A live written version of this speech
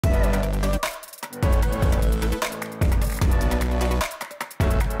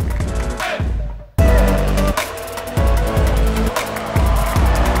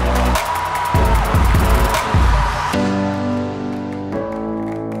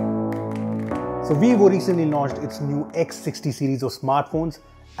So Vivo recently launched its new X60 series of smartphones,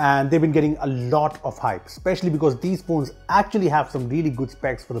 and they've been getting a lot of hype, especially because these phones actually have some really good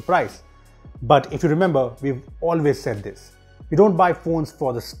specs for the price. But if you remember, we've always said this. We don't buy phones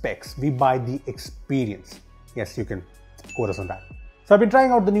for the specs, we buy the experience. Yes, you can quote us on that. So I've been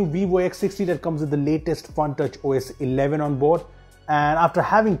trying out the new Vivo X60 that comes with the latest FuntouchOS 11 on board. And after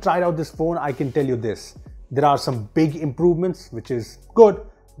having tried out this phone, I can tell you this. There are some big improvements, which is good,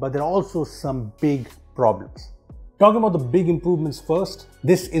 but there are also some big problems. Talking about the big improvements first,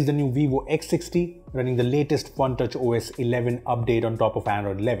 this is the new Vivo X60 running the latest FuntouchOS 11 update on top of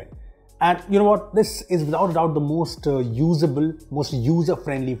Android 11. And you know what? This is without a doubt the most usable, most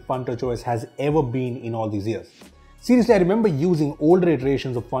user-friendly FuntouchOS has ever been in all these years. Seriously, I remember using older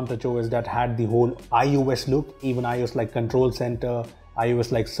iterations of FuntouchOS that had the whole iOS look, even iOS like Control Center,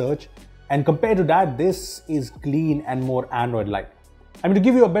 iOS like Search. And compared to that, this is clean and more Android-like. I mean, to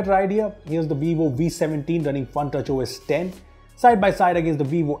give you a better idea, here's the Vivo V17 running FuntouchOS 10 side by side against the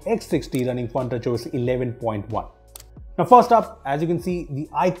Vivo X60 running FuntouchOS 11.1. Now first up, as you can see, the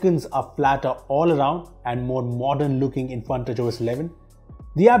icons are flatter all around and more modern looking in FuntouchOS 11.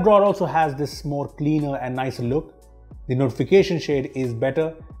 The app drawer also has this more cleaner and nicer look. The notification shade is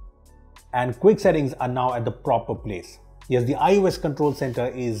better and quick settings are now at the proper place. Yes, the iOS control center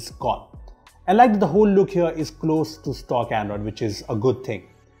is gone. I like that the whole look here is close to stock Android, which is a good thing.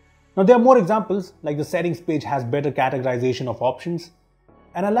 Now there are more examples, like the settings page has better categorization of options.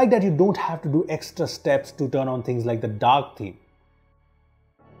 And I like that you don't have to do extra steps to turn on things like the dark theme.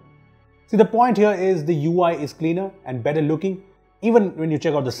 See, the point here is the UI is cleaner and better looking, even when you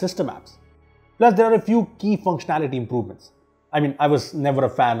check out the system apps. Plus, there are a few key functionality improvements. I mean, I was never a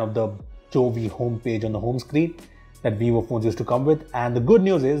fan of the Jovi homepage on the home screen that Vivo phones used to come with, and the good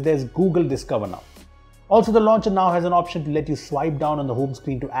news is there's Google Discover now. Also, the launcher now has an option to let you swipe down on the home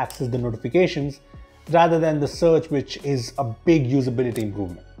screen to access the notifications rather than the search, which is a big usability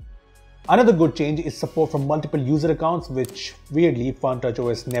improvement. Another good change is support for multiple user accounts, which weirdly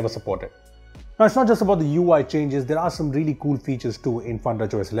FuntouchOS never supported. Now, it's not just about the UI changes, there are some really cool features too in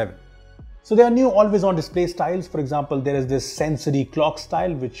FuntouchOS 11. So there are new always-on display styles. For example, there is this sensory clock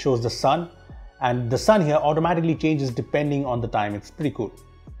style which shows the sun, and the sun here automatically changes depending on the time. It's pretty cool.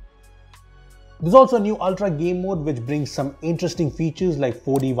 There's also a new Ultra game mode which brings some interesting features like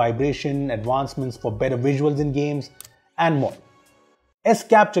 4D vibration, advancements for better visuals in games, and more.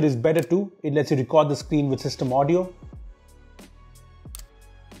 S-Capture is better too. It lets you record the screen with system audio.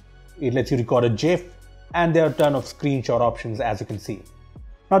 It lets you record a GIF, and there are a ton of screenshot options, as you can see.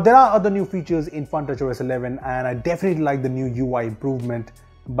 Now there are other new features in FuntouchOS 11, and I definitely like the new UI improvement.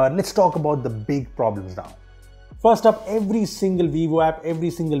 But let's talk about the big problems now. First up, every single Vivo app, every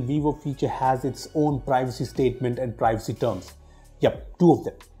single Vivo feature has its own privacy statement and privacy terms. Yep, 2 of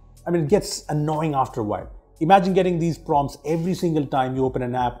them. I mean, it gets annoying after a while. Imagine getting these prompts every single time you open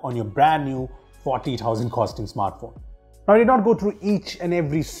an app on your brand new 40,000 costing smartphone. Now, I did not go through each and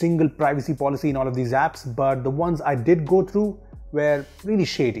every single privacy policy in all of these apps, but the ones I did go through were really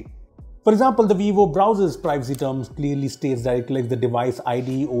shady. For example, the Vivo browser's privacy terms clearly states that it collects the device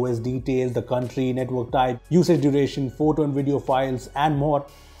ID, OS details, the country, network type, usage duration, photo and video files, and more.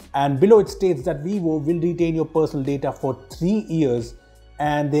 And below it states that Vivo will retain your personal data for 3 years,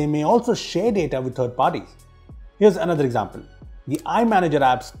 and they may also share data with third parties. Here's another example. The iManager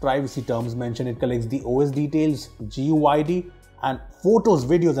app's privacy terms mention it collects the OS details, GUID, and photos,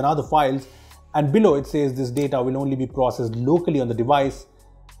 videos, and other files. And below it says this data will only be processed locally on the device.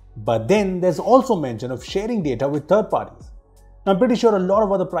 But then there's also mention of sharing data with third parties. Now, I'm pretty sure a lot of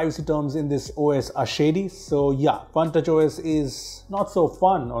other privacy terms in this OS are shady, so yeah, FuntouchOS is not so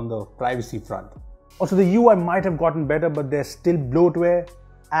fun on the privacy front. Also, the UI might have gotten better, but there's still bloatware,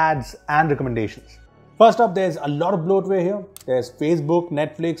 ads, and recommendations. First up, there's a lot of bloatware here. There's Facebook,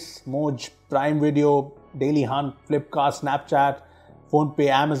 Netflix, Moj, Prime Video, Daily Hunt, Flipkart, Snapchat, PhonePe,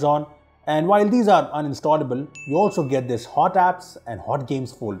 Amazon. And while these are uninstallable, you also get this hot apps and hot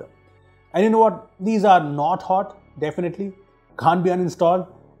games folder. And you know what? These are not hot, definitely. Can't be uninstalled,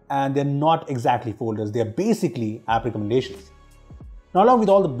 and they're not exactly folders. They're basically app recommendations. Now, along with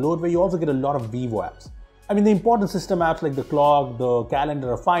all the bloatware, you also get a lot of Vivo apps. I mean, the important system apps like the clock, the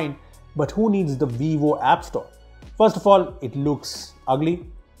calendar are fine, but who needs the Vivo App Store? First of all, it looks ugly.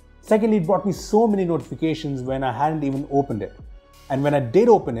 Secondly, it brought me so many notifications when I hadn't even opened it. And when I did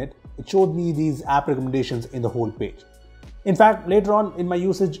open it, it showed me these app recommendations in the whole page. In fact, later on in my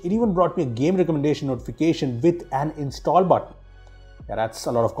usage, it even brought me a game recommendation notification with an install button. Yeah, that's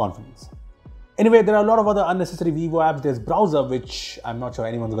a lot of confidence. Anyway, there are a lot of other unnecessary Vivo apps. There's Browser, which I'm not sure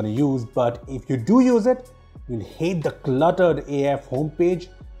anyone's going to use, but if you do use it, you'll hate the cluttered AF homepage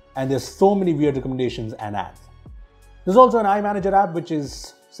and there's so many weird recommendations and ads. There's also an iManager app which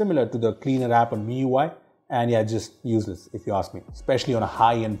is similar to the cleaner app on MIUI, and yeah, just useless if you ask me, especially on a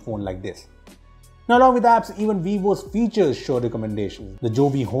high-end phone like this. Now along with apps, even Vivo's features show recommendations. The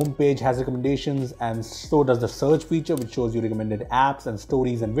Jovi homepage has recommendations, and so does the search feature, which shows you recommended apps and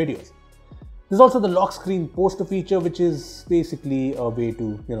stories and videos. There's also the lock screen poster feature, which is basically a way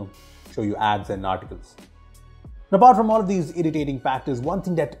to, show you ads and articles. Now, apart from all of these irritating factors, one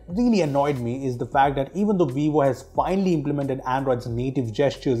thing that really annoyed me is the fact that even though Vivo has finally implemented Android's native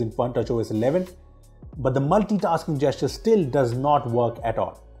gestures in FuntouchOS 11, but the multitasking gesture still does not work at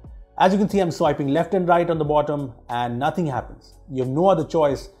all. As you can see, I'm swiping left and right on the bottom and nothing happens. You have no other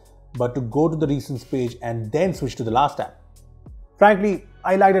choice but to go to the recents page and then switch to the last app. Frankly,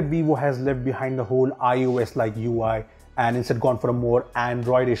 I like that Vivo has left behind the whole iOS-like UI and instead gone for a more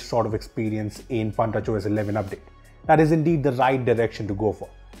Android-ish sort of experience in FuntouchOS 11 update. That is indeed the right direction to go for.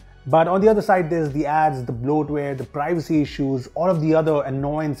 But on the other side, there's the ads, the bloatware, the privacy issues, all of the other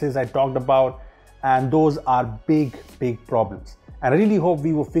annoyances I talked about, and those are big problems. And I really hope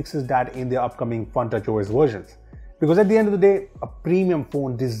Vivo fixes that in their upcoming FuntouchOS versions. Because at the end of the day, a premium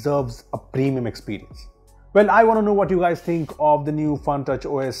phone deserves a premium experience. Well, I want to know what you guys think of the new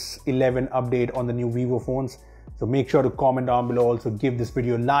FuntouchOS 11 update on the new Vivo phones. So make sure to comment down below. Also give this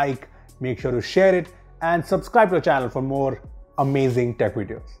video a like, make sure to share it, and subscribe to our channel for more amazing tech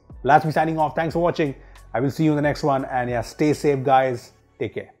videos. Well, that's me signing off. Thanks for watching. I will see you in the next one. And yeah, stay safe guys.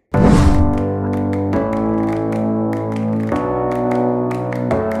 Take care.